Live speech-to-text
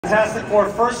Fantastic Four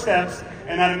First Steps,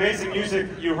 and that amazing music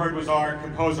you heard was our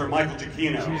composer, Michael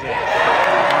Giacchino.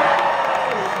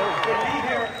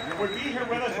 Would be here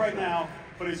with us right now,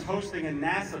 but is hosting a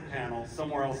NASA panel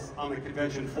somewhere else on the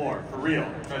convention floor, for real,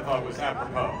 which I thought was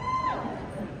apropos.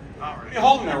 What are you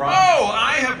holding there, Rob? Oh,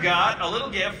 I have got a little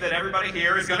gift that everybody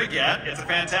here is going to get. It's a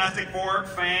Fantastic Four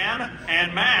fan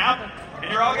and map,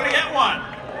 and you're all going to get one.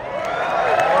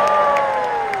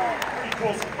 Pretty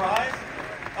cool surprise.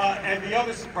 And the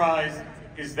other surprise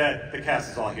is that the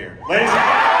cast is all here. Ladies and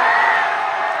gentlemen,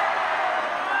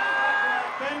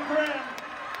 Ben Grimm.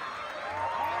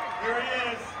 Here he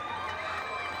is.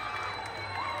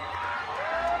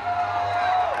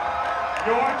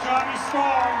 You're Johnny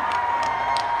Storm.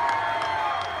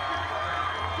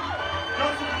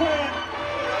 Joseph Quinn.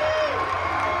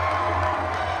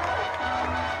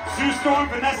 Sue Storm,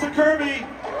 Vanessa Kirby.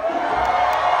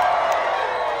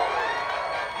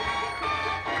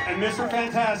 And Mr.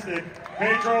 Fantastic,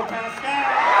 Pedro Pascal.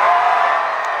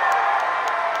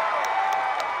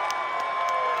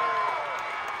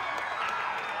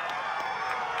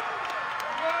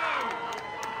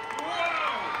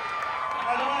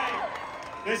 By the way,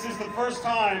 this is the first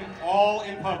time, all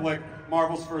in public,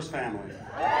 Marvel's first family.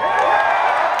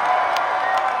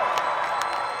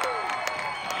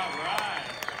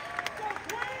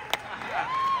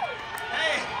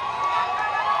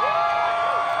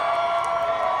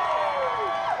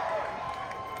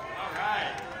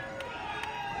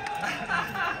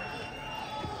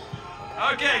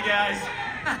 Okay, guys.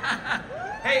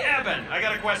 Hey, Evan, I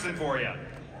got a question for you.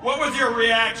 What was your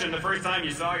reaction the first time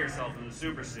you saw yourself in the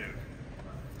super suit?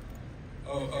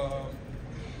 Oh,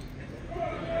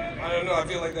 I don't know. I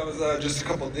feel like that was just a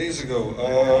couple of days ago.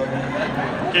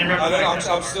 Can you remember?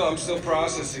 I'm still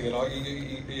processing it.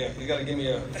 You got to give me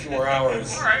a few more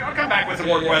hours. All right, I'll come back with some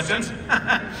more questions.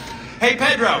 Hey,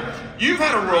 Pedro, you've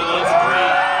had a role in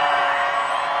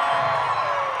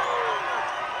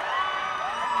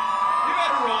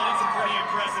some pretty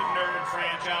impressive nerd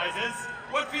franchises.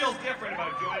 What feels different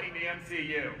about joining the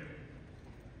MCU?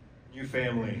 New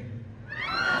family.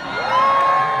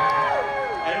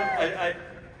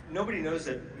 Nobody knows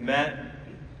that Matt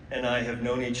and I have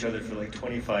known each other for like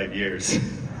 25 years.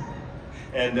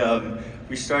 And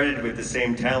we started with the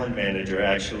same talent manager,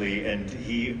 actually, and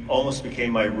he almost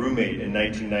became my roommate in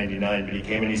 1999, but he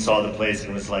came and he saw the place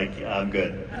and was like, yeah, I'm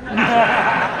good.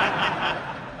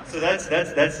 So that's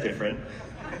different.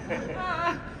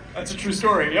 That's a true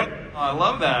story, yep. I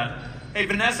love that. Hey,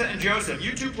 Vanessa and Joseph,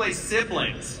 you two play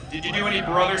siblings. Did you do any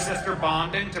brother-sister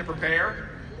bonding to prepare?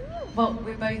 Well,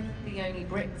 we're both the only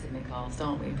Brits in the cast,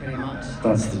 aren't we, pretty much?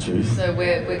 That's the truth. So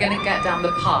we're going to get down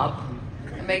the pub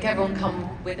and make everyone come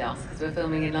with us, because we're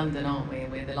filming in London, aren't we?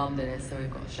 And we're the Londoners, so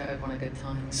we've got to show everyone a good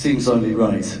time. Seems only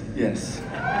right, yes.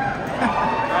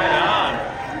 Right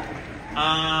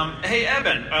on. Hey,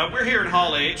 Evan, we're here in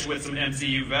Hall H with some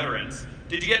MCU veterans.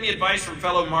 Did you get any advice from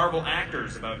fellow Marvel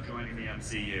actors about joining the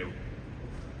MCU?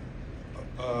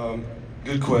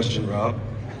 Good question, Rob.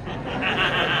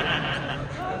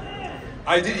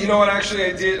 I did, you know what, actually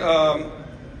I did,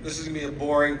 this is going to be a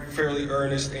boring, fairly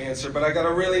earnest answer, but I got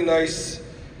a really nice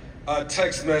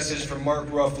text message from Mark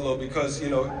Ruffalo because, you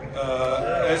know,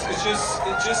 it's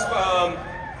just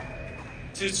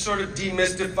to sort of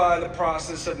demystify the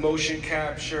process of motion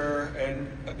capture, and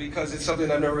because it's something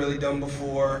I've never really done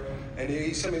before, and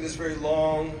he sent me this very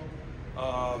long,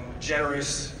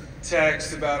 generous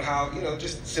text about how, you know,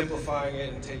 just simplifying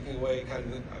it and taking away kind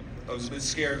of I was a bit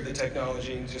scared of the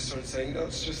technology and just sort of saying, no,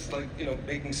 it's just like, you know,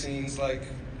 making scenes like,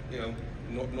 you know,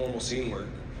 normal scene work.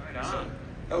 Right on. So,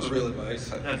 that was real advice.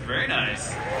 That's very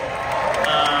nice.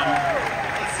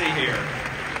 Let's see here.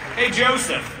 Hey,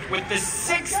 Joseph, with the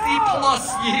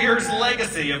 60-plus years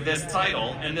legacy of this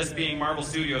title, and this being Marvel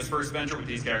Studios' first venture with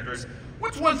these characters,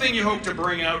 what's one thing you hope to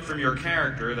bring out from your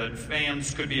character that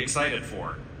fans could be excited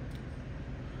for?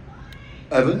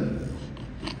 Evan?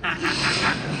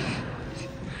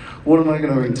 What am I going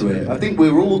to bring to it? I think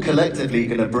we're all collectively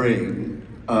going to bring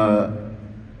an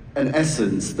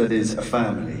essence that is a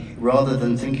family, rather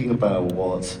than thinking about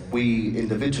what we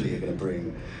individually are going to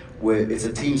bring. It's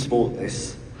a team sport,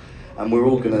 this, and we're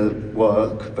all going to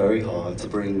work very hard to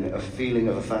bring a feeling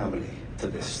of a family to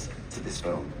this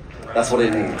film. That's what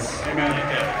it needs. Amen.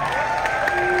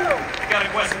 Got a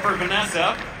question for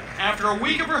Vanessa. After a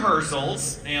week of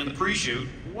rehearsals and the pre-shoot,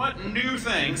 what new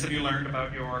things have you learned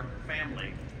about your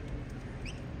family?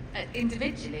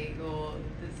 Individually or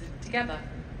together?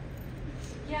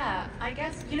 Yeah, I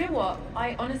guess, you know what?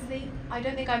 I don't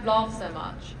think I've laughed so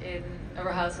much in a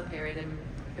rehearsal period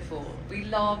before. We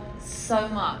laugh so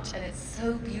much, and it's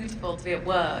so beautiful to be at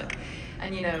work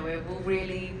And you know, we're all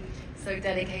really so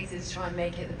dedicated to try and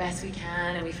make it the best we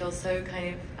can, and we feel so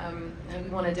kind of, we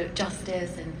want to do it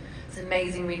justice, and it's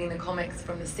amazing reading the comics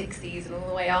from the 60s and all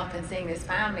the way up and seeing this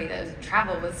family that has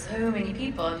traveled with so many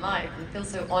people in life, and feel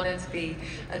so honored to be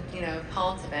a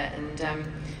part of it, and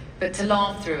but to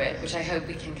laugh through it, which I hope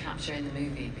we can capture in the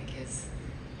movie, because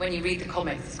when you read the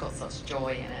comics, it's got such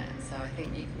joy in it, and so I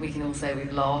think we can all say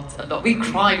we've laughed a lot. We've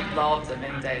cried with laughter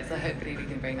many days, so hopefully we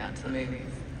can bring that to the movies.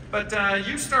 But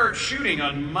you start shooting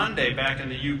on Monday back in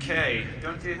the UK.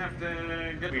 Don't you have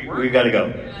to get to work? We gotta go.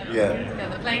 Yeah.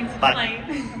 Got the plane's Bye. plane.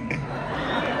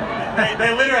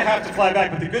 They literally have to fly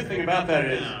back, but the good thing about that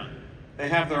is they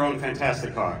have their own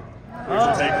fantastic car, which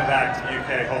will take them back to the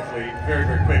UK hopefully very,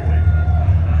 very quickly.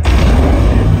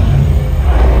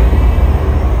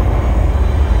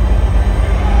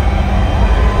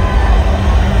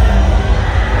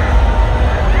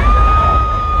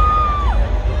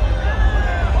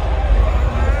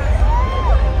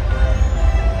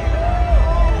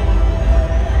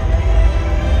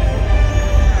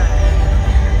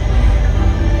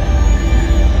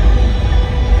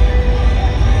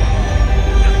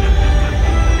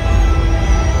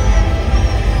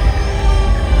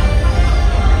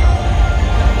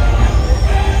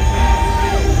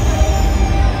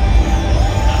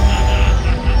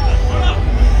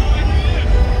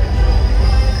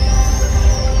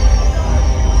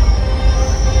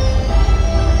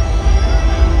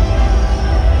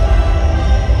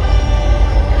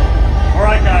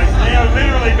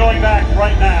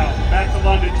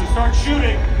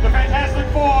 Shooting the Fantastic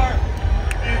Four.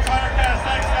 The entire cast,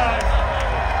 thanks guys.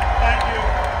 Thank you.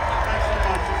 Thanks so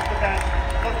much. It's the best.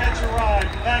 Go catch your ride.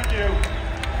 Thank you.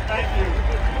 Thank you.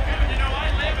 Kevin, you know, I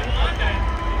live in London.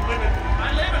 I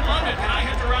live in London. Can I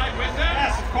hitch a ride with them?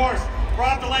 Yes, of course.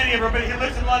 Rob Delaney, everybody. He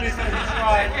lives in London. He's going to hitch a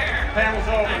ride. Panel's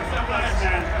over. Thanks so much. Thanks,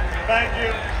 man. Thank you.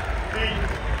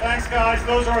 Thanks, guys.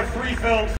 Those are our 3 films.